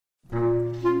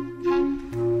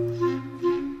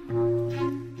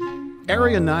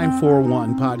Area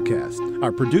 941 podcasts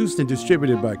are produced and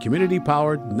distributed by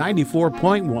community-powered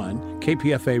 94.1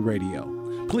 KPFA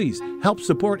Radio. Please help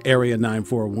support Area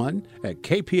 941 at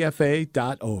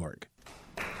kpfa.org.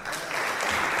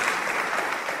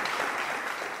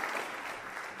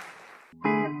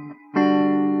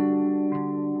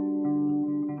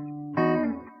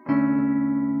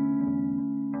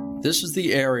 This is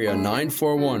the Area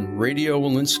 941 Radio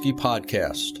Walensky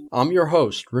podcast. I'm your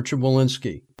host, Richard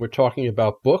Walensky. We're talking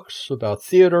about books, about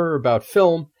theater, about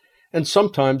film, and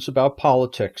sometimes about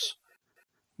politics.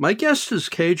 My guest is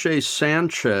KJ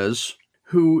Sanchez,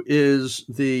 who is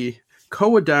the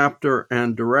co-adapter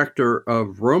and director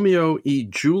of Romeo y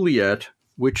Juliet,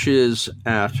 which is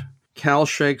at Cal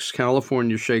Shakes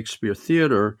California Shakespeare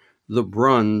Theater, The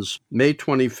Bruns, May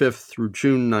 25th through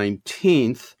June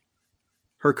 19th.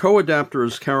 Her co-adapter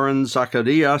is Karen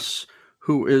Zacharias,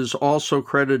 who is also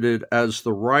credited as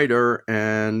the writer,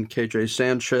 and KJ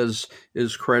Sanchez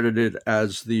is credited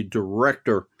as the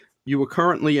director. You are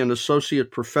currently an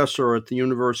associate professor at the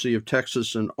University of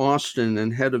Texas in Austin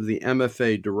and head of the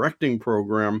MFA directing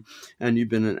program, and you've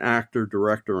been an actor,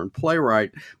 director, and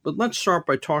playwright. But let's start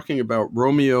by talking about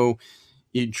Romeo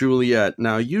y Juliet.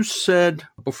 Now, you said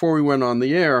before we went on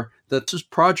the air that this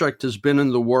project has been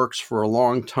in the works for a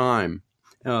long time.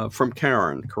 From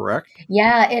Karen, correct?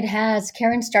 Yeah, it has.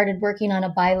 Karen started working on a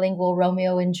bilingual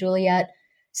Romeo and Juliet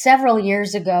several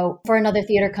years ago for another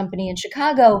theater company in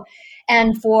Chicago.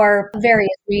 And for various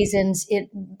reasons, it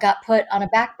got put on a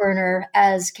back burner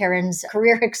as Karen's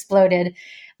career exploded.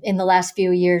 In the last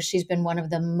few years, she's been one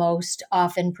of the most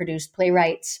often produced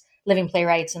living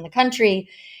playwrights in the country.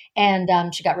 And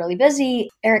she got really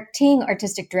busy. Eric Ting,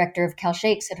 artistic director of Cal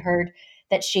Shakes, had heard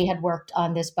that she had worked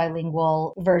on this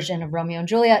bilingual version of Romeo and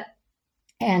Juliet.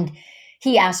 And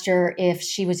he asked her if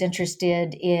she was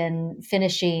interested in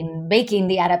making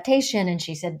the adaptation. And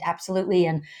she said, absolutely.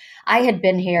 And I had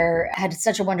been here, had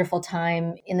such a wonderful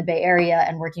time in the Bay Area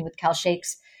and working with Cal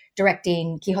Shakes,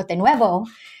 directing Quijote Nuevo.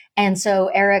 And so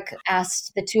Eric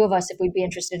asked the two of us if we'd be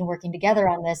interested in working together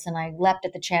on this. And I leapt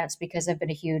at the chance because I've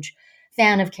been a huge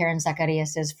fan of Karen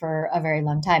Zacharias's for a very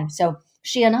long time. So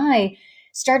she and I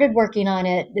started working on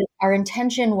it. Our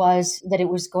intention was that it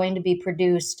was going to be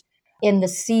produced in the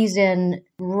season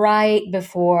right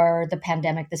before the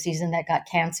pandemic, the season that got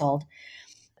canceled.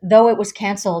 Though it was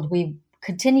canceled, we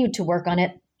continued to work on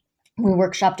it. We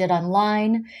workshopped it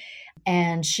online,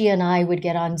 and she and I would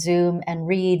get on Zoom and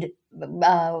read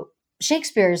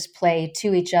Shakespeare's play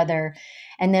to each other,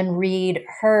 and then read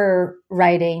her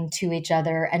writing to each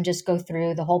other, and just go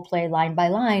through the whole play line by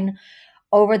line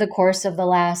over the course of the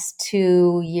last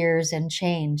 2 years and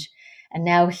change. And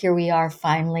now here we are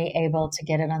finally able to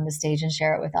get it on the stage and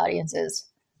share it with audiences.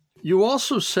 You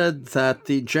also said that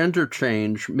the gender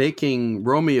change, making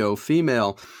Romeo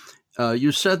female,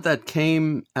 you said that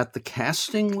came at the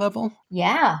casting level?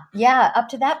 Yeah. Up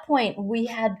to that point, we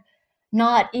had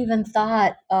not even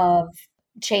thought of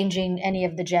changing any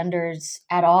of the genders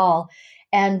at all.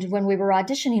 And when we were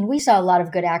auditioning, we saw a lot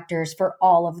of good actors for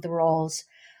all of the roles.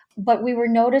 But we were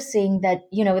noticing that,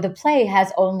 the play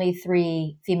has only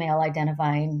 3 female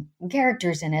identifying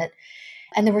characters in it.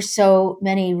 And there were so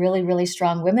many really, really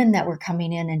strong women that were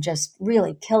coming in and just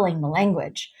really killing the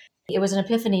language. It was an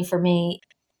epiphany for me.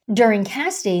 During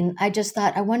casting, I just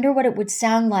thought, I wonder what it would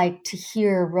sound like to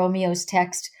hear Romeo's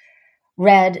text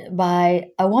read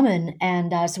by a woman.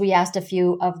 And so we asked a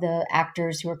few of the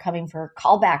actors who were coming for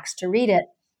callbacks to read it.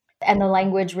 And the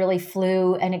language really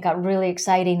flew and it got really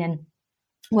exciting. And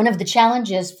one of the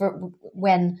challenges for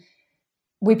when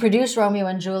we produce Romeo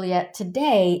and Juliet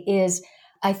today is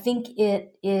I think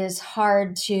it is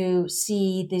hard to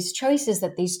see these choices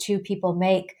that these two people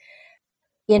make.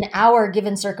 In our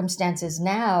given circumstances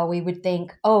now, we would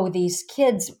think, oh, these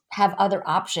kids have other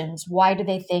options. Why do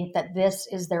they think that this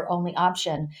is their only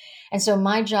option? And so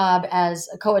my job as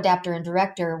a co-adapter and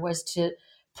director was to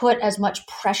put as much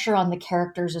pressure on the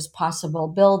characters as possible,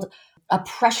 build a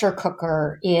pressure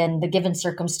cooker in the given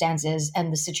circumstances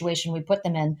and the situation we put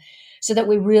them in, so that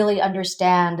we really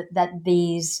understand that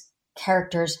these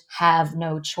characters have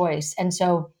no choice. And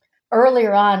so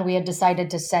earlier on, we had decided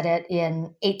to set it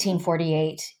in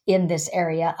 1848 in this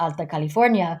area, Alta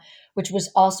California, which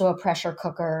was also a pressure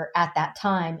cooker at that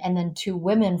time. And then 2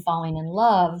 women falling in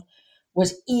love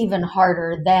was even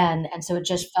harder then. And so it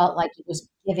just felt like it was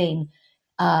giving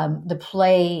the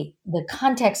play the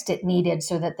context it needed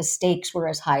so that the stakes were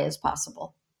as high as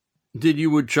possible. Did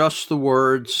you adjust the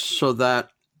words so that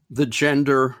the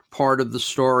gender part of the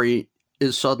story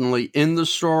is suddenly in the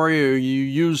story? Or are you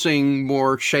using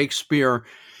more Shakespeare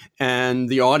and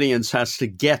the audience has to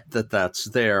get that that's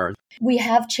there. We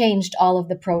have changed all of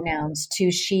the pronouns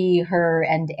to she, her,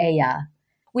 and ella.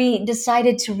 We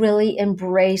decided to really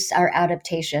embrace our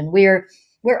adaptation. We're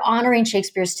honoring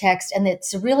Shakespeare's text, and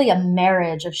it's really a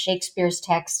marriage of Shakespeare's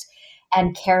text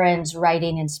and Karen's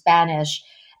writing in Spanish.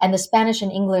 And the Spanish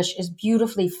and English is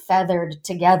beautifully feathered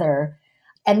together.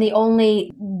 And the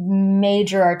only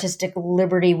major artistic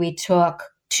liberty we took,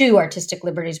 two artistic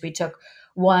liberties we took,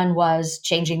 one was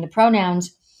changing the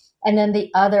pronouns. And then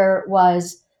the other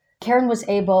was Karen was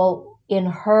able, in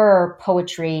her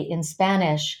poetry in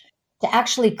Spanish, to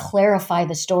actually clarify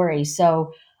the story.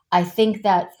 So I think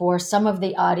that for some of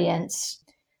the audience,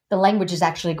 the language is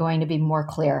actually going to be more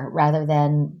clear rather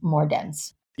than more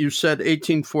dense. You said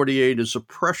 1848 is a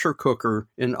pressure cooker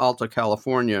in Alta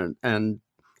California, and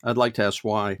I'd like to ask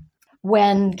why.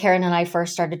 When Karen and I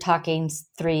first started talking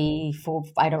 3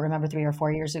 or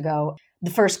 4 years ago, the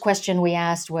first question we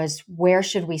asked was, where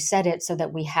should we set it so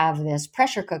that we have this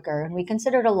pressure cooker? And we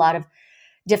considered a lot of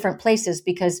different places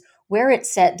because where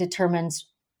it's set determines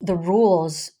the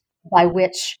rules by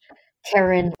which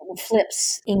Karen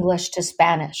flips English to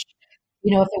Spanish.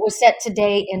 You know, if it was set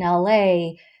today in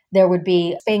LA, there would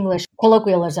be Spanglish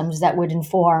colloquialisms that would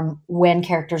inform when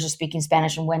characters are speaking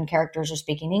Spanish and when characters are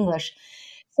speaking English.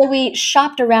 So we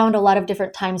shopped around a lot of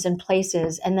different times and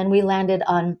places, and then we landed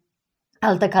on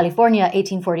Alta California,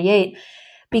 1848,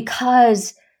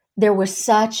 because there was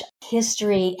such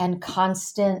history and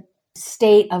constant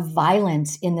state of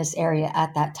violence in this area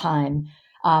at that time.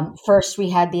 First, we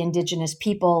had the indigenous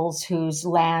peoples whose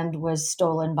land was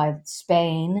stolen by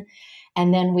Spain.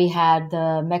 And then we had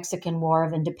the Mexican War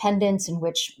of Independence, in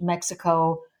which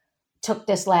Mexico took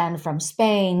this land from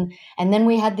Spain. And then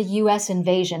we had the U.S.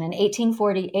 invasion. And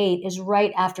 1848 is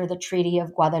right after the Treaty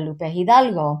of Guadalupe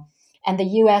Hidalgo. And the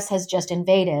U.S. has just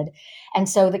invaded. And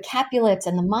so the Capulets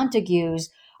and the Montagues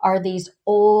are these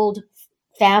old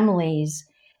families.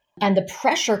 And the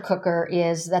pressure cooker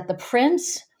is that the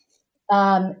prince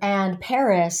and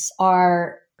Paris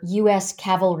are U.S.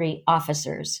 cavalry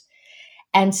officers.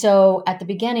 And so at the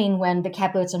beginning, when the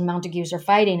Capulets and Montagues are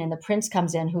fighting and the prince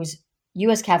comes in, who's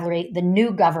U.S. cavalry, the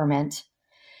new government,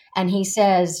 and he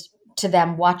says to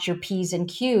them, watch your P's and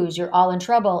Q's, you're all in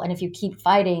trouble. And if you keep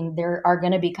fighting, there are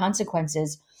going to be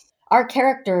consequences. Our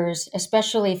characters,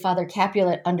 especially Father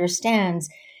Capulet, understands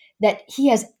that he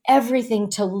has everything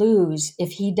to lose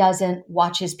if he doesn't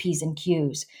watch his P's and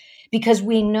Q's. Because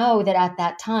we know that at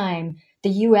that time, the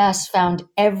U.S. found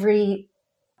every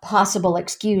possible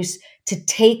excuse to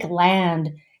take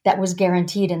land that was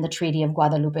guaranteed in the Treaty of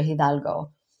Guadalupe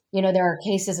Hidalgo. You know, there are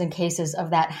cases and cases of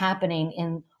that happening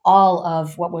in all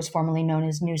of what was formerly known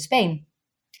as New Spain.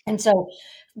 And so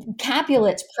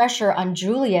Capulet's pressure on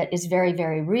Juliet is very,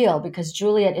 very real because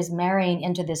Juliet is marrying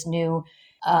into this new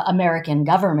American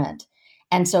government.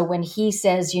 And so when he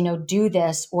says, you know, do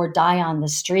this or die on the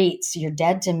streets, you're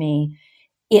dead to me,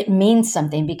 it means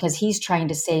something because he's trying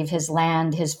to save his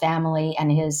land, his family,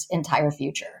 and his entire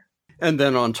future. And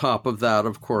then on top of that,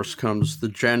 of course, comes the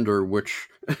gender, which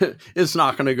is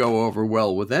not going to go over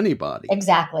well with anybody.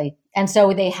 Exactly. And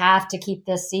so they have to keep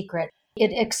this secret.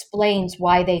 It explains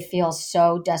why they feel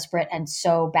so desperate and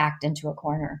so backed into a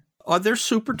corner. Are there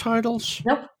super titles?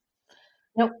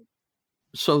 Nope.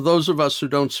 So those of us who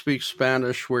don't speak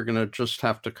Spanish, we're going to just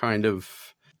have to kind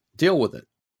of deal with it.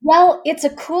 Well, it's a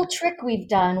cool trick we've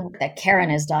done that Karen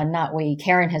has done, not we.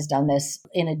 Karen has done this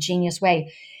in a genius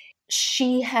way.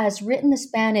 She has written the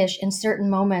Spanish in certain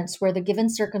moments where the given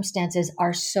circumstances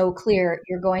are so clear,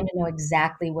 you're going to know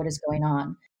exactly what is going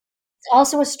on. It's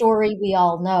also a story we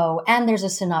all know, and there's a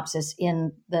synopsis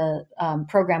in the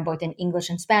program, both in English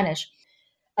and Spanish.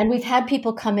 And we've had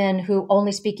people come in who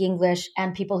only speak English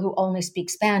and people who only speak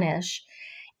Spanish.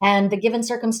 And the given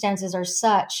circumstances are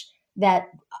such that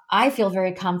I feel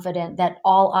very confident that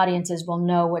all audiences will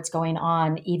know what's going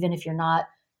on, even if you're not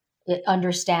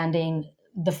understanding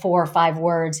the 4 or 5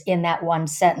 words in that one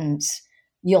sentence.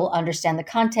 You'll understand the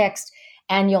context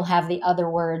and you'll have the other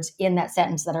words in that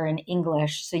sentence that are in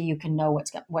English so you can know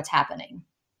what's happening.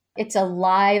 It's a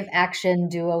live action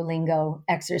Duolingo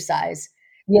exercise.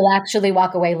 You'll actually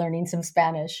walk away learning some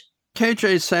Spanish.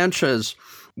 KJ Sanchez,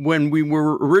 when we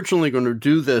were originally going to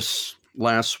do this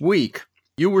last week,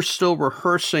 you were still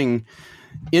rehearsing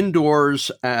indoors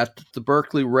at the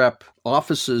Berkeley Rep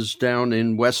offices down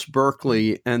in West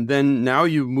Berkeley, and then now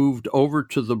you've moved over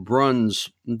to the Bruns.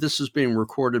 This is being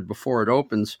recorded before it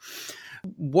opens.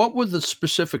 What were the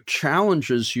specific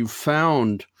challenges you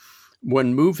found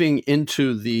when moving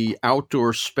into the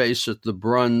outdoor space at the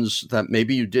Bruns that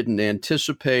maybe you didn't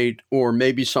anticipate, or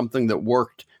maybe something that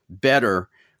worked better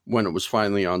when it was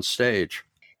finally on stage?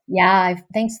 Yeah,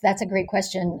 thanks. That's a great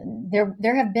question.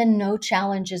 There have been no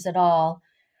challenges at all,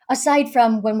 aside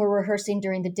from when we're rehearsing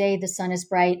during the day, the sun is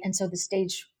bright, and so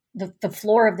the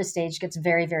floor of the stage gets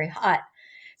very, very hot.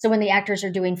 So when the actors are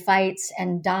doing fights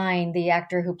and dying, the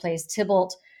actor who plays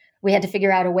Tybalt, we had to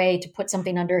figure out a way to put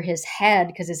something under his head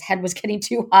because his head was getting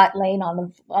too hot laying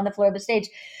on the floor of the stage.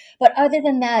 But other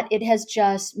than that, it has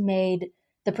just made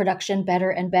the production better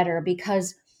and better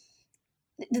because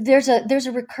there's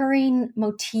a recurring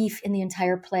motif in the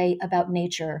entire play about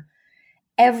nature.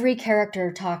 Every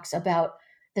character talks about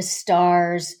the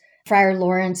stars. Friar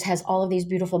Lawrence has all of these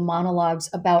beautiful monologues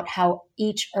about how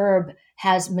each herb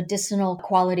has medicinal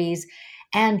qualities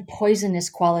and poisonous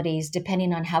qualities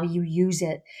depending on how you use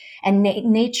it. And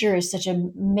nature is such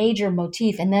a major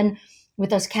motif. And then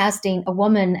with us casting a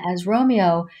woman as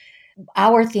Romeo,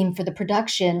 our theme for the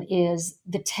production is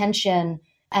the tension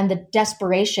and the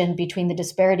desperation between the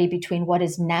disparity between what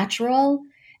is natural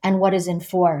and what is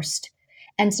enforced.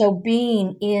 And so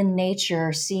being in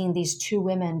nature, seeing these two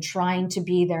women trying to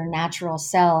be their natural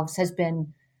selves has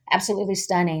been absolutely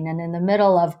stunning. And in the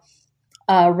middle of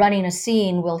running a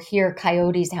scene, we'll hear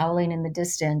coyotes howling in the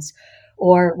distance,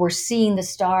 or we're seeing the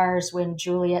stars when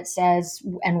Juliet says,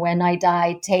 "And when I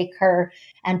die, take her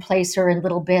and place her in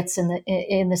little bits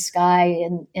in the sky,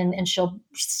 and she'll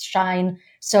shine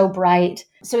so bright."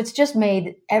 So it's just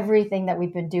made everything that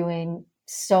we've been doing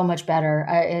so much better.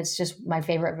 It's just my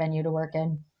favorite venue to work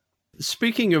in.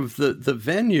 Speaking of the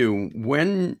venue,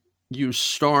 when you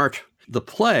start the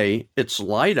play, it's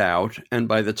light out, and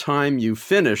by the time you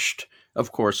finished,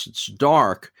 of course, it's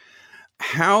dark.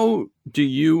 How do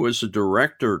you, as a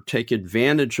director, take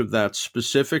advantage of that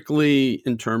specifically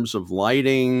in terms of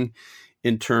lighting,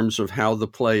 in terms of how the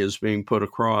play is being put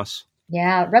across?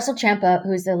 Yeah, Russell Champa,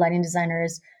 who's the lighting designer,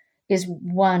 is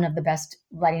one of the best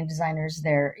lighting designers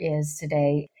there is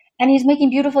today. And he's making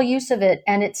beautiful use of it.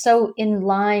 And it's so in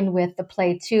line with the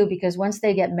play, too, because once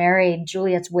they get married,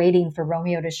 Juliet's waiting for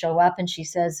Romeo to show up. And she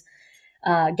says,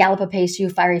 "Gallop apace, you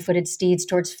fiery-footed steeds,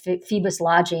 towards Phoebus'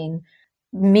 lodging,"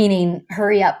 meaning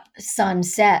hurry up,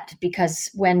 sunset, because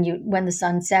when the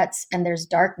sun sets and there's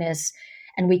darkness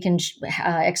and we can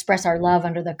express our love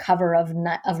under the cover of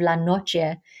La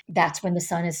Noche, that's when the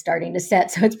sun is starting to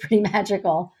set. So it's pretty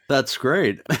magical. That's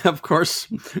great. Of course,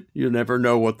 you never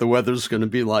know what the weather's going to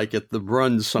be like at the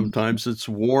run. Sometimes it's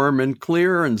warm and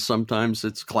clear, and sometimes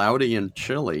it's cloudy and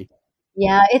chilly.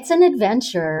 Yeah, it's an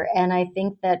adventure. And I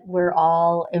think that we're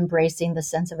all embracing the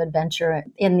sense of adventure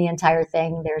in the entire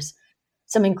thing. There's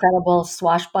some incredible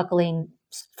swashbuckling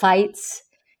fights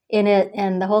in it.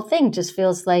 And the whole thing just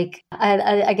feels like,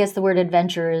 I guess the word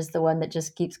adventure is the one that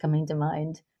just keeps coming to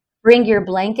mind. Bring your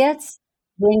blankets,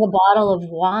 bring a bottle of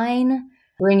wine,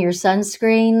 bring your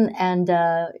sunscreen, and,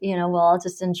 we'll all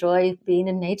just enjoy being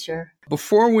in nature.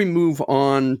 Before we move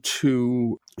on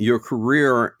to your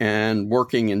career and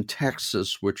working in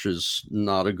Texas, which is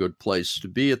not a good place to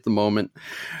be at the moment,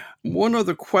 one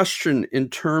other question in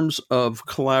terms of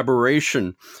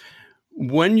collaboration.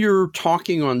 When you're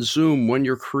talking on Zoom, when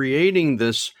you're creating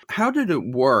this, how did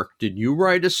it work? Did you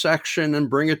write a section and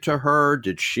bring it to her?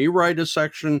 Did she write a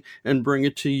section and bring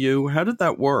it to you? How did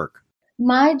that work?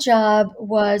 My job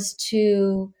was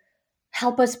to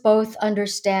help us both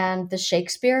understand the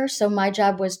Shakespeare. So my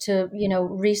job was to,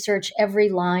 research every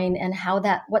line and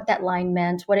what that line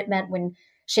meant, what it meant when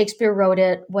Shakespeare wrote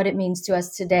it, what it means to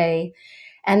us today.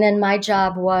 And then my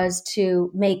job was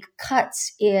to make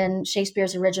cuts in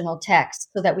Shakespeare's original text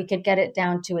so that we could get it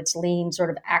down to its lean, sort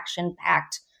of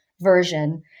action-packed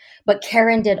version. But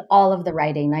Karen did all of the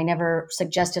writing. I never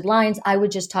suggested lines. I would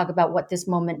just talk about what this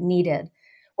moment needed,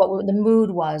 what the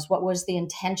mood was, what was the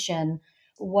intention,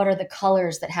 what are the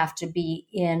colors that have to be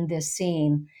in this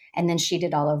scene. And then she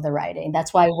did all of the writing.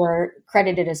 That's why we're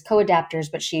credited as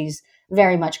co-adapters, but she's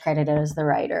very much credited as the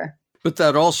writer. But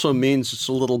that also means it's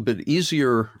a little bit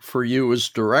easier for you as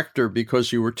director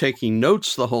because you were taking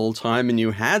notes the whole time and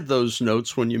you had those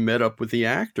notes when you met up with the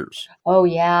actors. Oh,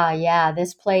 yeah.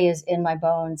 This play is in my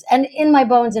bones, and in my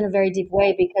bones in a very deep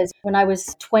way, because when I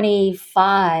was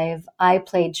 25, I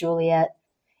played Juliet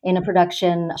in a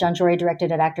production John Jory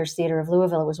directed at Actors Theater of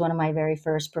Louisville. It was one of my very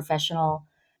first professional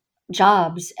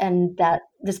jobs, and that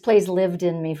this play's lived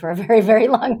in me for a very, very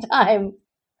long time.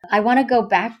 I want to go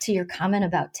back to your comment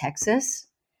about Texas.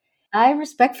 I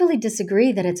respectfully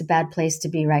disagree that it's a bad place to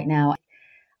be right now.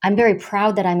 I'm very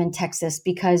proud that I'm in Texas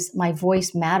because my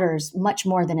voice matters much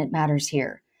more than it matters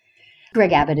here.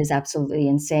 Greg Abbott is absolutely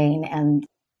insane, and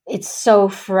it's so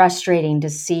frustrating to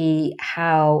see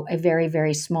how a very,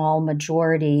 very small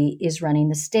majority is running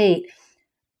the state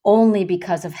only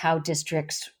because of how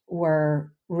districts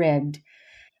were rigged.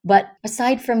 But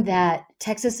aside from that,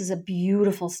 Texas is a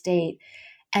beautiful state.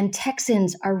 And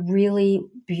Texans are really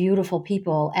beautiful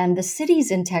people. And the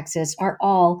cities in Texas are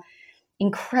all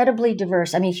incredibly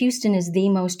diverse. I mean, Houston is the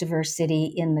most diverse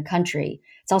city in the country.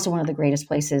 It's also one of the greatest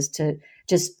places to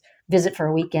just visit for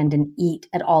a weekend and eat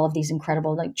at all of these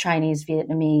incredible, like Chinese,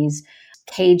 Vietnamese,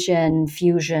 Cajun,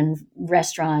 fusion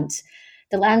restaurants.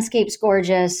 The landscape's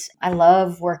gorgeous. I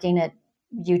love working at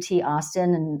UT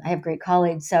Austin, and I have great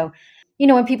colleagues. So,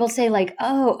 when people say like,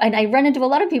 oh, and I run into a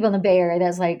lot of people in the Bay Area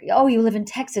that's like, oh, you live in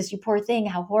Texas, you poor thing,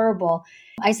 how horrible.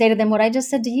 I say to them what I just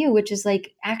said to you, which is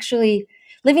like, actually,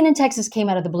 living in Texas came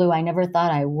out of the blue. I never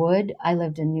thought I would. I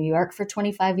lived in New York for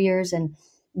 25 years, and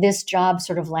this job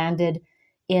sort of landed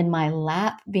in my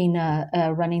lap, being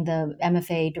running the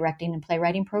MFA directing and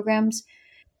playwriting programs.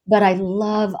 But I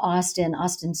love Austin.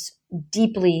 Austin's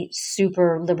deeply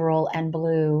super liberal and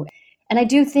blue. And I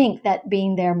do think that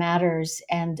being there matters.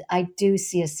 And I do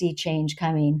see a sea change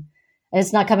coming.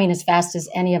 It's not coming as fast as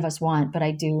any of us want, but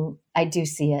I do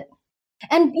see it.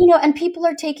 And, and people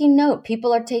are taking note.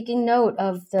 People are taking note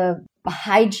of the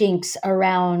hijinks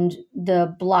around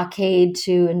the blockade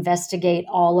to investigate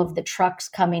all of the trucks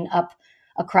coming up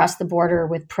across the border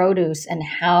with produce and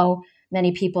how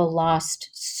many people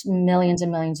lost millions and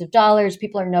millions of dollars.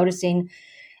 People are noticing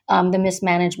the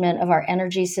mismanagement of our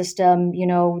energy system.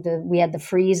 We had the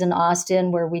freeze in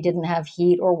Austin where we didn't have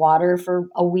heat or water for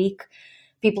a week.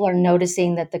 People are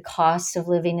noticing that the cost of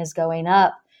living is going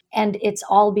up. And it's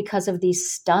all because of these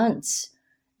stunts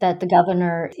that the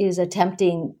governor is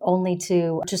attempting only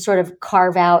to sort of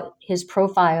carve out his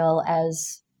profile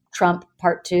as Trump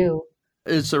Part 2.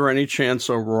 Is there any chance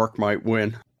O'Rourke might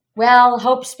win? Well,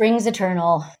 hope springs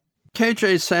eternal.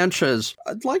 KJ Sanchez,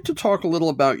 I'd like to talk a little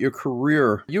about your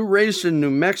career. You raised in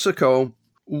New Mexico.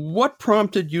 What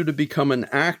prompted you to become an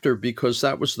actor? Because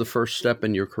that was the first step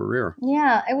in your career.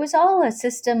 Yeah, it was all a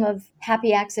system of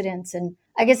happy accidents. And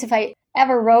I guess if I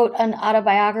ever wrote an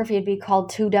autobiography, it'd be called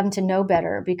Too Dumb to Know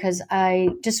Better, because I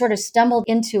just sort of stumbled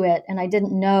into it and I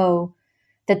didn't know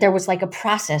that there was like a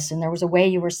process and there was a way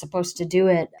you were supposed to do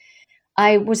it.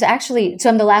 I'm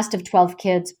the last of 12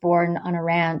 kids born on a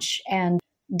ranch and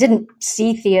didn't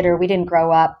see theater. We didn't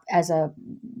grow up as a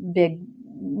big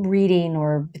reading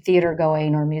or theater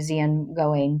going or museum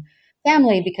going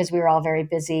family because we were all very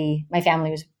busy. My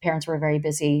parents were very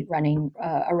busy running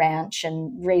a ranch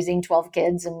and raising 12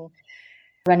 kids and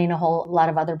running a whole lot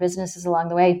of other businesses along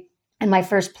the way. And my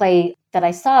first play that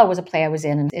I saw was a play I was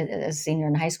in as a senior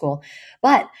in high school.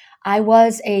 But I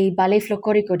was a ballet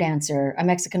folklorico dancer, a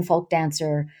Mexican folk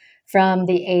dancer, from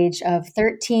the age of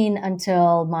 13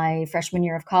 until my freshman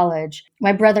year of college.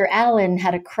 My brother Alan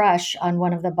had a crush on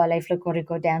one of the ballet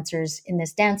folklorico dancers in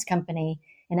this dance company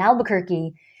in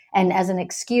Albuquerque. And as an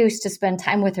excuse to spend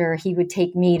time with her, he would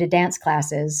take me to dance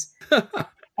classes.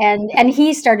 And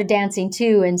he started dancing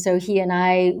too. And so he and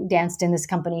I danced in this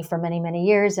company for many, many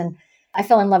years. And I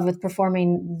fell in love with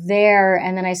performing there.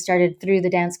 And then I started through the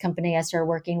dance company. I started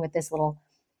working with this little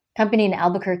company in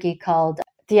Albuquerque called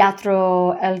El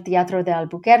Teatro de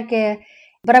Albuquerque.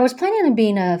 But I was planning on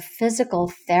being a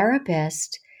physical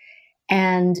therapist.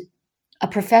 And a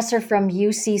professor from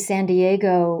UC San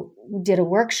Diego did a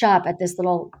workshop at this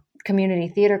little community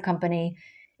theater company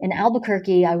in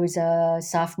Albuquerque. I was a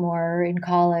sophomore in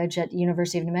college at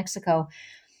University of New Mexico.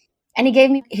 And he gave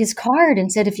me his card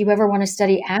and said, if you ever want to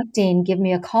study acting, give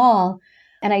me a call.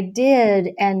 And I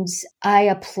did. And I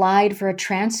applied for a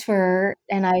transfer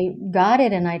and I got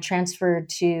it. And I transferred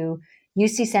to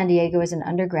UC San Diego as an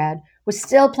undergrad, was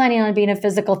still planning on being a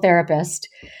physical therapist.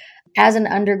 As an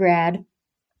undergrad,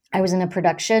 I was in a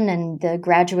production and the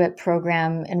graduate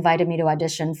program invited me to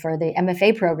audition for the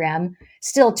MFA program.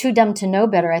 Still too dumb to know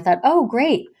better. I thought, oh,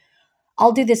 great.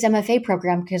 I'll do this MFA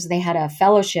program because they had a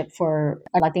fellowship for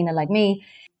a Latina like me.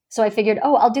 So I figured,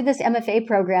 I'll do this MFA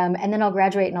program and then I'll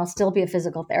graduate and I'll still be a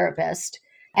physical therapist.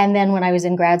 And then when I was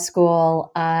in grad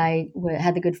school, I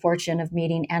had the good fortune of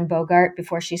meeting Anne Bogart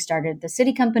before she started the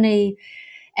City Company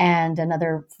and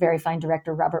another very fine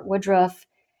director, Robert Woodruff,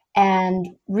 and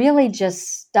really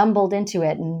just stumbled into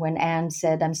it. And when Anne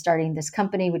said, I'm starting this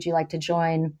company, would you like to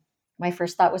join? My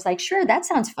first thought was like, sure, that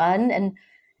sounds fun. And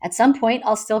at some point,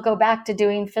 I'll still go back to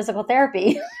doing physical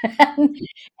therapy.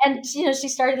 and she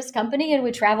started this company and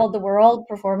we traveled the world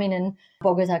performing in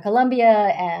Bogota,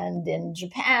 Colombia, and in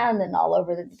Japan and all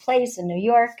over the place in New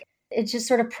York. It just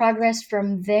sort of progressed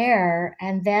from there.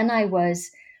 And then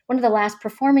one of the last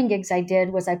performing gigs I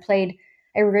did was I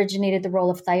originated the role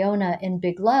of Thyona in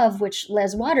Big Love, which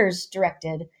Les Waters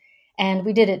directed. And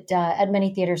we did it at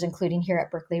many theaters, including here at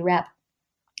Berkeley Rep.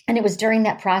 And it was during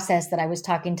that process that I was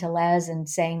talking to Les and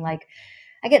saying, like,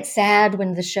 I get sad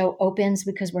when the show opens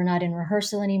because we're not in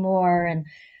rehearsal anymore. And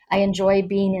I enjoy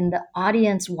being in the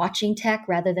audience watching tech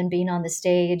rather than being on the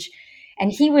stage.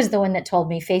 And he was the one that told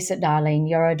me, face it, darling,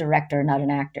 you're a director, not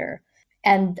an actor.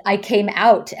 And I came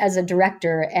out as a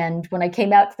director. And when I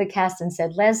came out to the cast and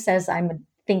said, Les says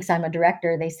thinks I'm a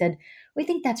director, they said, we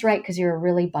think that's right because you're a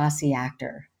really bossy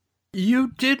actor.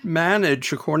 You did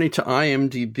manage, according to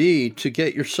IMDb, to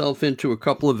get yourself into a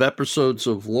couple of episodes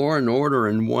of Law and Order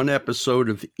and one episode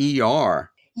of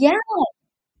ER. Yeah,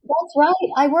 that's right.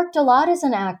 I worked a lot as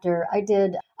an actor. I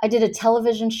did a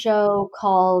television show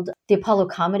called The Apollo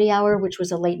Comedy Hour, which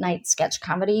was a late night sketch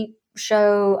comedy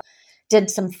show. Did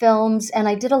some films, and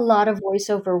I did a lot of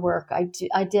voiceover work.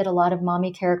 I did a lot of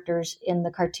mommy characters in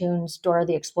the cartoons Dora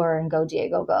the Explorer and Go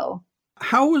Diego Go.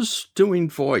 How was doing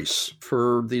voice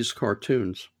for these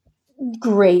cartoons?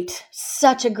 Great.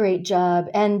 Such a great job.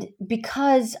 And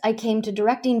because I came to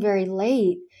directing very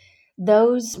late,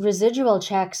 those residual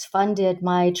checks funded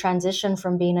my transition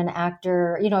from being an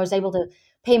actor. I was able to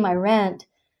pay my rent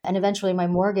and eventually my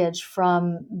mortgage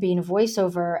from being a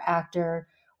voiceover actor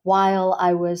while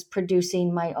I was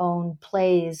producing my own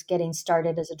plays, getting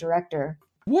started as a director.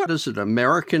 What is it,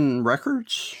 American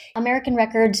Records? American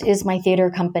Records is my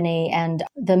theater company, and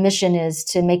the mission is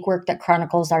to make work that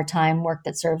chronicles our time, work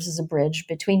that serves as a bridge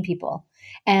between people.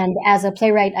 And as a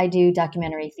playwright, I do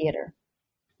documentary theater.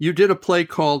 You did a play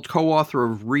called Co-Author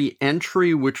of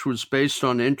Re-Entry, which was based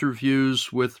on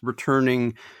interviews with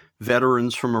returning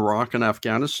veterans from Iraq and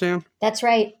Afghanistan? That's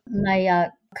right. My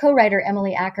co-writer,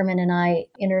 Emily Ackerman, and I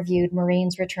interviewed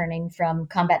Marines returning from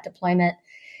combat deployment.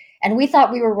 And we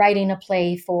thought we were writing a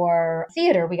play for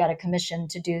theater. We got a commission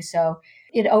to do so.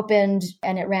 It opened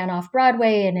and it ran off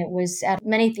Broadway, and it was at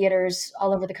many theaters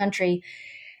all over the country.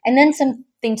 And then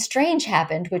something strange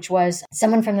happened, which was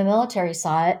someone from the military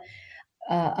saw it,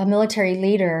 a military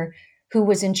leader who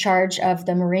was in charge of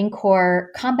the Marine Corps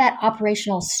Combat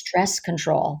Operational Stress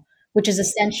Control, which is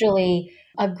essentially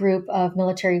a group of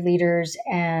military leaders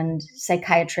and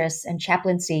psychiatrists and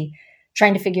chaplaincy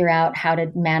trying to figure out how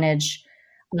to manage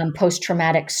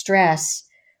post-traumatic stress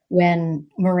when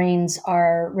Marines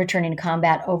are returning to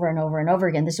combat over and over and over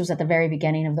again. This was at the very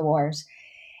beginning of the wars.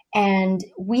 And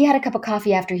we had a cup of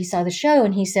coffee after he saw the show,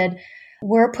 and he said,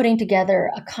 we're putting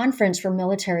together a conference for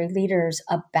military leaders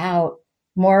about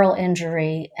moral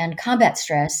injury and combat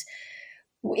stress.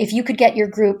 If you could get your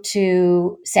group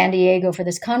to San Diego for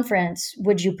this conference,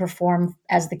 would you perform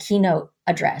as the keynote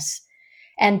address?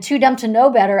 And too dumb to know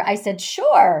better, I said,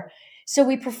 sure. So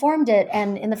we performed it,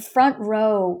 and in the front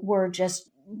row were just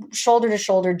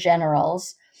shoulder-to-shoulder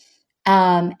generals.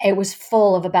 It was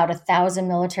full of about 1,000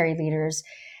 military leaders.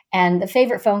 And the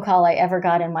favorite phone call I ever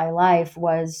got in my life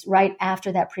was right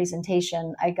after that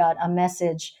presentation. I got a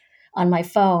message on my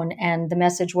phone, and the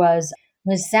message was,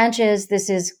 Ms. Sanchez, this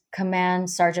is Command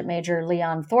Sergeant Major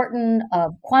Leon Thornton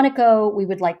of Quantico. We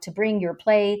would like to bring your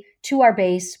play to our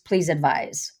base. Please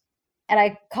advise. And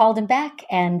I called him back,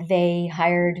 and they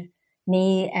hired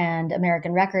me and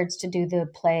American Records to do the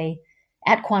play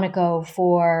at Quantico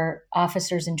for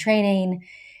officers in training.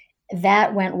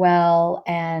 That went well,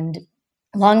 and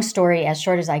long story as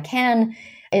short as I can,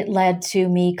 it led to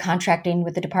me contracting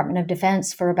with the Department of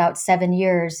Defense for about 7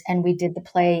 years, and we did the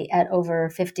play at over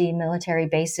 50 military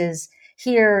bases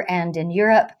here and in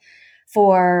Europe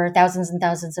for thousands and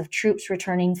thousands of troops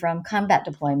returning from combat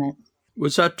deployment.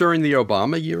 Was that during the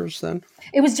Obama years then?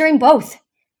 It was during both.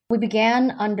 We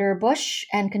began under Bush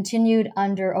and continued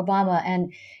under Obama.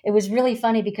 And it was really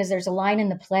funny because there's a line in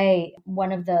the play.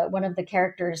 One of the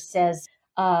characters says,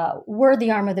 we're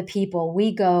the arm of the people.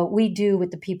 We do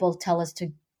what the people tell us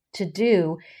to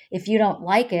do. If you don't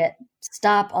like it,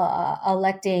 stop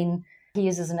electing, he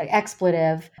uses an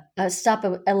expletive, stop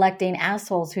electing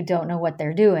assholes who don't know what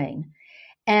they're doing.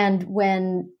 And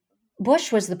when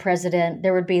Bush was the president,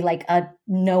 there would be like a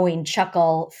knowing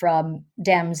chuckle from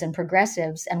Dems and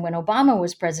progressives. And when Obama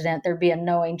was president, there'd be a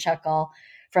knowing chuckle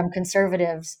from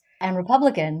conservatives and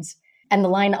Republicans. And the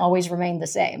line always remained the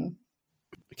same.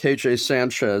 KJ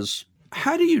Sanchez,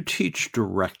 how do you teach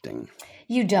directing?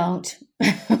 You don't.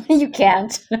 You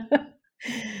can't.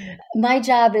 My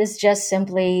job is just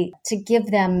simply to give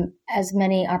them as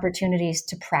many opportunities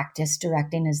to practice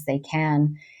directing as they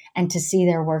can, and to see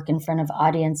their work in front of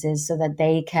audiences so that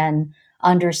they can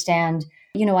understand.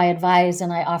 I advise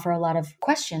and I offer a lot of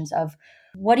questions of,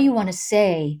 what do you want to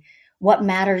say? What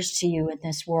matters to you in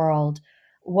this world?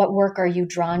 What work are you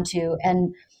drawn to?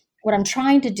 And what I'm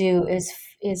trying to do is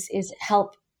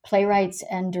help playwrights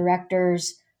and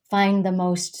directors find the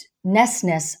most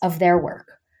ness of their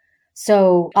work.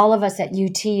 So all of us at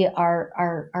UT,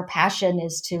 our passion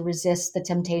is to resist the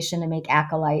temptation to make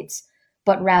acolytes,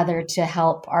 but rather to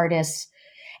help artists.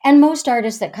 And most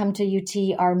artists that come to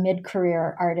UT are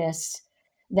mid-career artists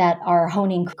that are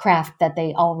honing craft that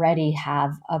they already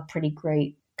have a pretty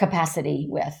great capacity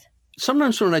with.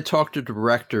 Sometimes when I talk to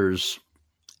directors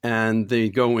and they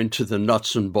go into the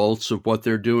nuts and bolts of what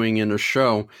they're doing in a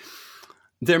show,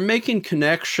 they're making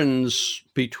connections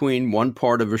between one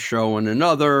part of a show and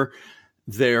another.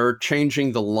 They're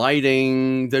changing the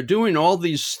lighting. They're doing all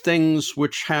these things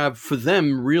which have, for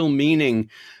them, real meaning.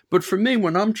 But for me,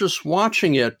 when I'm just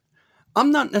watching it,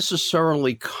 I'm not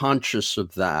necessarily conscious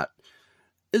of that.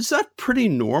 Is that pretty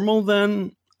normal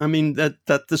then? I mean,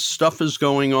 that this stuff is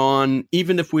going on,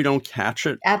 even if we don't catch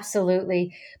it?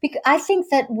 Absolutely. Because I think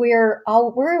that we're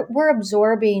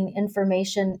absorbing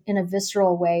information in a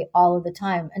visceral way all of the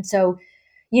time. And so,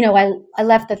 I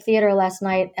left the theater last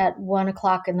night at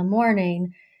 1:00 in the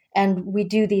morning, and we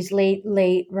do these late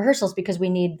rehearsals because we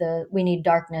need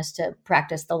darkness to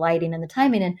practice the lighting and the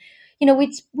timing. And,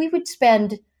 we would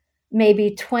spend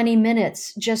maybe 20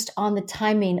 minutes just on the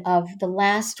timing of the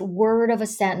last word of a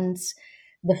sentence,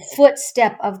 the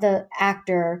footstep of the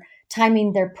actor,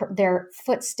 timing their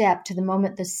footstep to the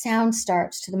moment the sound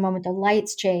starts, to the moment the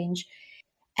lights change.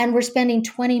 And we're spending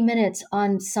 20 minutes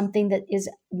on something that is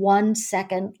 1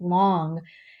 second long.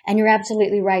 And you're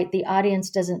absolutely right. The audience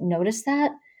doesn't notice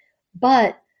that.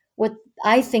 But what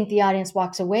I think the audience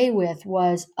walks away with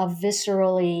was a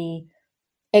viscerally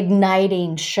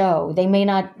igniting show. They may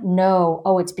not know,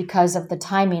 oh, it's because of the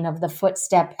timing of the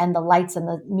footstep and the lights and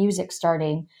the music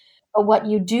starting. But what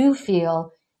you do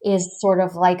feel is sort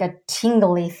of like a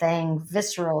tingly thing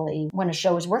viscerally when a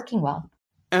show is working well.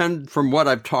 And from what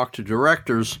I've talked to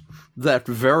directors, that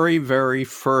very, very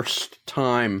first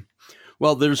time,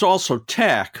 well, there's also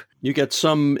tech. You get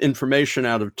some information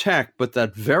out of tech, but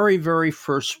that very, very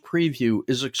first preview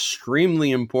is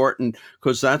extremely important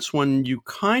because that's when you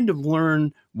kind of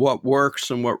learn what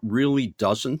works and what really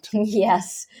doesn't.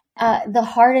 Yes. The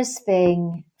hardest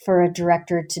thing for a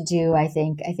director to do, I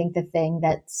think the thing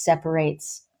that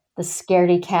separates the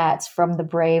scaredy cats from the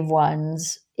brave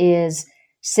ones is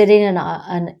sitting in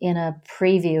a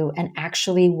preview and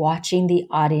actually watching the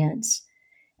audience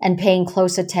and paying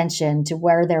close attention to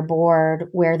where they're bored,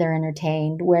 where they're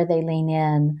entertained, where they lean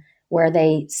in, where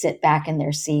they sit back in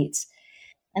their seats.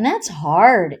 And that's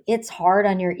hard. It's hard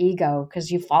on your ego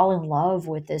because you fall in love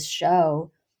with this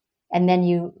show. And then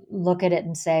you look at it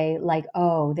and say, like,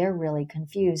 oh, they're really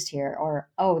confused here, or,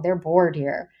 oh, they're bored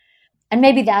here. And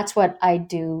maybe that's what I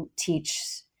do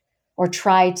teach or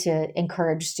try to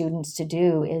encourage students to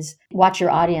do is watch your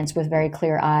audience with very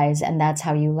clear eyes. And that's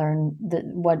how you learn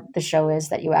what the show is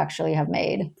that you actually have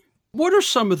made. What are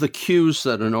some of the cues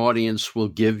that an audience will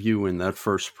give you in that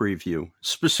first preview,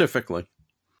 specifically?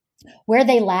 Where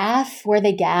they laugh, where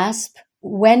they gasp.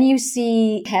 When you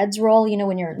see heads roll,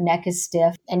 when your neck is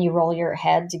stiff and you roll your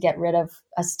head to get rid of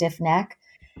a stiff neck,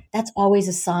 that's always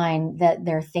a sign that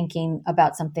they're thinking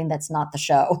about something that's not the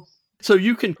show. So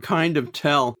you can kind of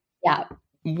tell. Yeah.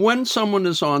 When someone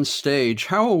is on stage,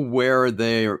 how aware are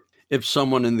they if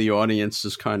someone in the audience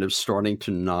is kind of starting to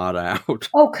nod out?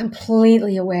 Oh,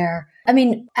 completely aware. I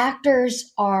mean,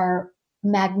 actors are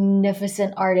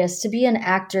magnificent artists. To be an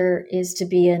actor is to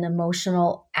be an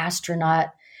emotional astronaut.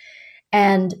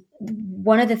 And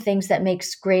one of the things that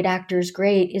makes great actors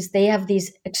great is they have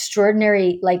these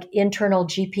extraordinary internal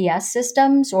GPS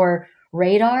systems or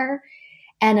radar,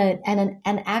 and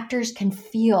actors can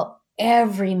feel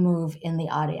every move in the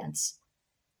audience.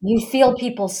 You feel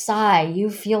people sigh,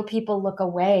 you feel people look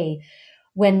away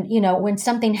when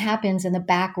something happens in the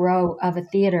back row of a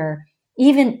theater.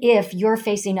 Even if you're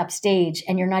facing upstage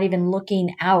and you're not even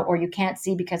looking out or you can't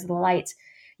see because of the lights,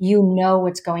 you know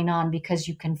what's going on because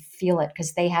you can feel it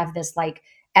because they have this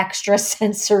extra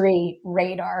sensory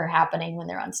radar happening when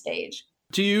they're on stage.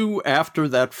 Do you, after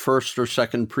that first or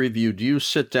second preview, do you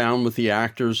sit down with the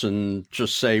actors and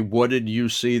just say, what did you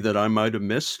see that I might have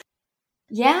missed?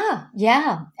 Yeah.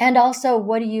 And also,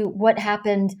 what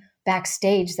happened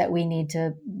backstage that we need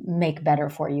to make better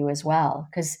for you as well?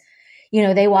 Because,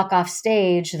 they walk off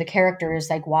stage, the character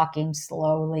is walking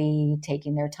slowly,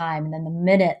 taking their time. And then the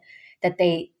minute that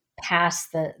they pass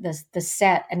the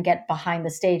set and get behind the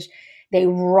stage, they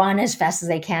run as fast as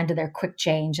they can to their quick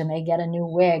change and they get a new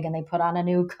wig and they put on a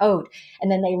new coat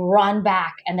and then they run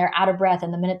back and they're out of breath.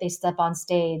 And the minute they step on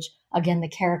stage, again, the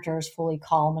character is fully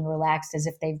calm and relaxed as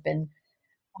if they've been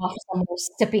off somewhere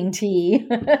sipping tea.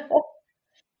 I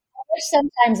wish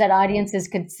sometimes that audiences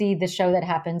could see the show that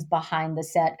happens behind the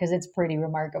set because it's pretty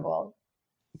remarkable.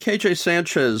 KJ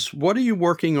Sanchez, what are you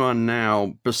working on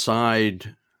now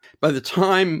by the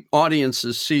time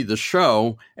audiences see the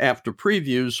show after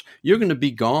previews, you're going to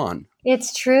be gone.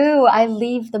 It's true. I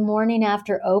leave the morning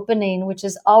after opening, which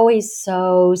is always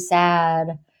so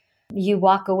sad. You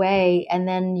walk away and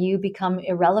then you become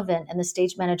irrelevant and the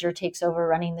stage manager takes over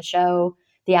running the show.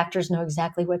 The actors know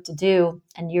exactly what to do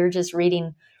and you're just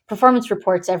reading performance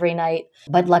reports every night.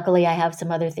 But luckily I have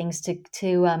some other things to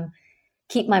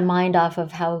keep my mind off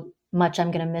of how much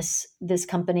I'm going to miss this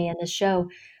company and this show.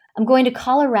 I'm going to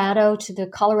Colorado to the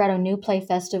Colorado New Play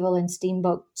Festival in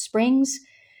Steamboat Springs.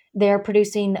 They're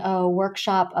producing a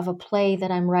workshop of a play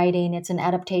that I'm writing. It's an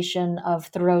adaptation of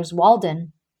Thoreau's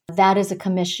Walden. That is a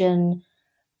commission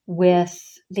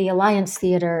with the Alliance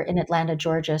Theater in Atlanta,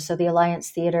 Georgia. So the Alliance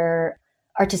Theater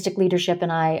artistic leadership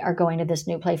and I are going to this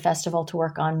New Play Festival to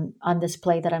work on this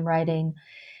play that I'm writing.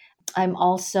 I'm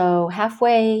also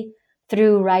halfway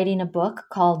through writing a book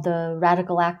called The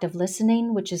Radical Act of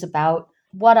Listening, which is about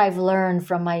what I've learned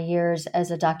from my years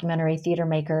as a documentary theater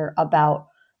maker about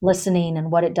listening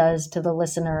and what it does to the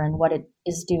listener and what it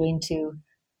is doing to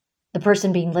the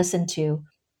person being listened to,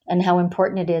 and how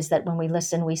important it is that when we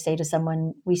listen, we say to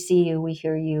someone, we see you, we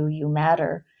hear you, you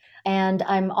matter. And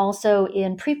I'm also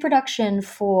in pre-production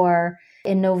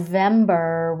in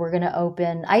November, we're going to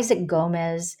open, Isaac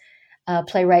Gomez, a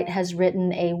playwright, has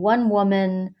written a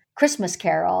one-woman Christmas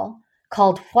carol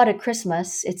called What a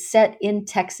Christmas. It's set in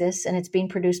Texas and it's being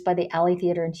produced by the Alley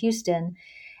Theater in Houston.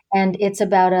 And it's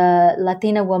about a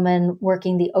Latina woman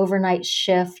working the overnight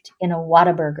shift in a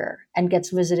Whataburger and gets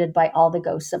visited by all the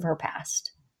ghosts of her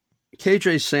past.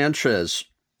 KJ Sanchez,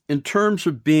 in terms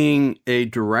of being a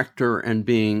director and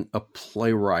being a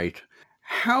playwright,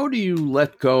 how do you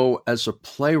let go as a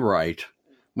playwright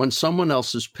when someone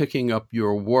else is picking up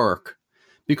your work?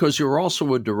 Because you're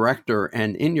also a director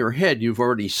and in your head, you've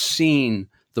already seen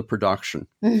the production.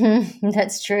 Mm-hmm.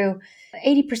 That's true.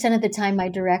 80% of the time I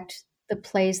direct the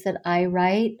plays that I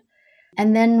write.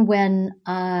 And then when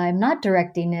I'm not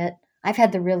directing it, I've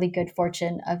had the really good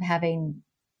fortune of having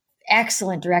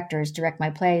excellent directors direct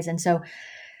my plays. And so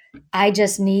I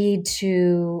just need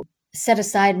to set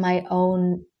aside my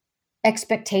own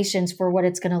expectations for what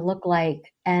it's going to look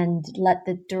like and let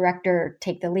the director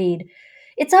take the lead.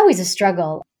 It's always a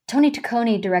struggle. Tony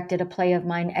Taccone directed a play of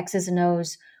mine, X's and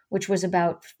O's, which was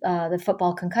about the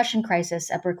football concussion crisis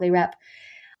at Berkeley Rep.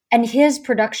 And his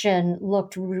production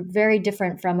looked very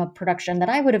different from a production that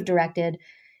I would have directed.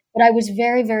 But I was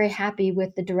very, very happy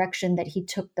with the direction that he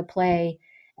took the play.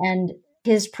 And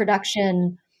his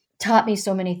production taught me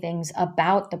so many things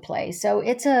about the play. So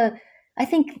I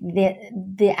think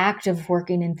the act of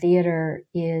working in theater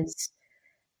is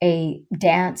a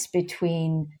dance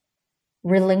between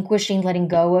relinquishing, letting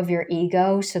go of your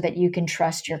ego so that you can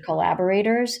trust your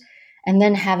collaborators, and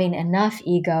then having enough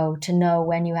ego to know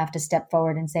when you have to step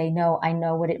forward and say, no, I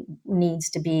know what it needs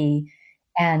to be.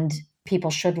 And people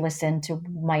should listen to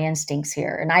my instincts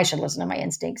here, and I should listen to my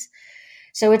instincts.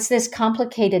 So it's this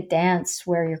complicated dance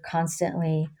where you're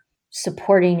constantly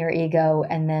supporting your ego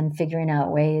and then figuring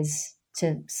out ways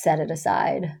to set it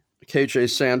aside.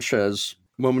 KJ Sanchez,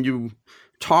 when you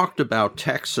talked about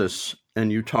Texas and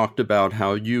you talked about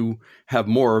how you have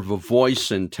more of a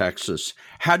voice in Texas,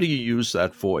 how do you use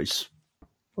that voice?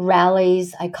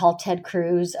 Rallies. I call Ted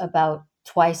Cruz about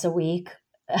twice a week.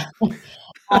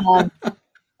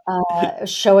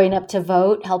 Showing up to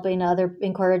vote,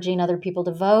 encouraging other people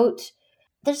to vote.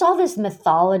 There's all this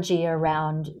mythology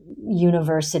around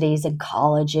universities and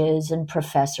colleges and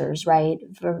professors, right?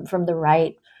 From the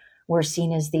right, we're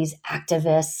seen as these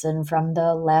activists, and from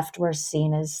the left, we're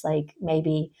seen as like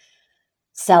maybe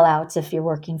sellouts if you're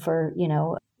working for,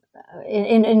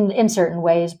 in certain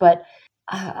ways. But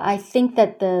I think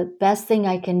that the best thing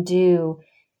I can do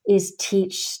is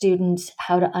teach students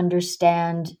how to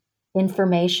understand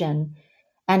information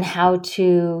and how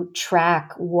to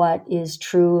track what is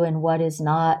true and what is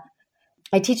not.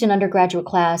 I teach an undergraduate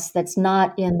class that's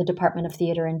not in the Department of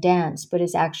Theater and Dance, but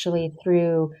is actually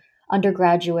through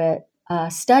undergraduate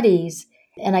studies.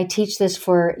 And I teach this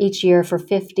for each year for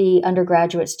 50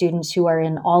 undergraduate students who are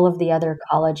in all of the other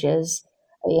colleges,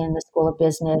 in the School of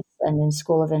Business and in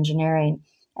School of Engineering.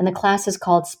 And the class is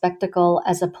called Spectacle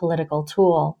as a Political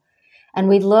Tool. And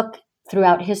we look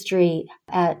throughout history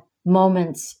at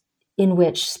moments in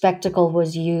which spectacle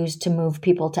was used to move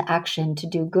people to action, to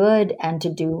do good and to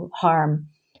do harm.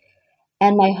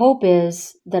 And my hope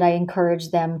is that I encourage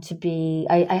them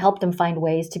I help them find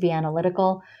ways to be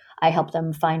analytical. I help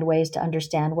them find ways to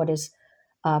understand what is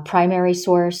primary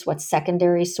source, what's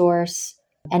secondary source,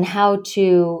 and how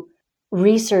to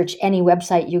research any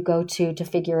website you go to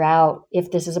figure out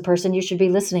if this is a person you should be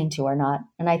listening to or not.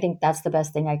 And I think that's the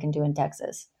best thing I can do in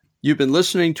Texas. You've been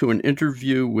listening to an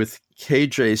interview with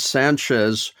KJ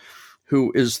Sanchez,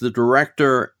 who is the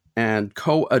director and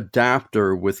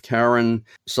co-adapter with Karen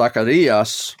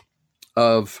Zacharias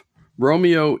of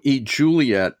Romeo e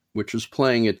Juliet, which is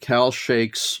playing at Cal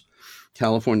Shakes,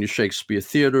 California Shakespeare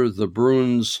Theater, the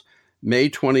Bruins, May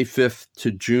 25th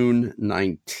to June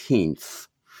 19th.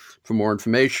 For more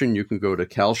information, you can go to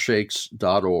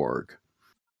calshakes.org.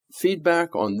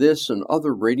 Feedback on this and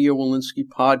other Radio Walensky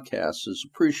podcasts is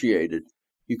appreciated.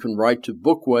 You can write to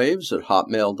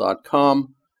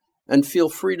bookwaves@hotmail.com, and feel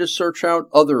free to search out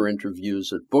other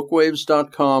interviews at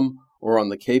bookwaves.com or on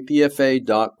the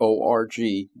kpfa.org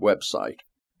website.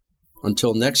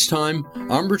 Until next time,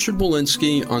 I'm Richard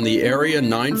Walensky on the Area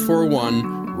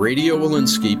 941 Radio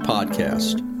Walensky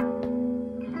podcast.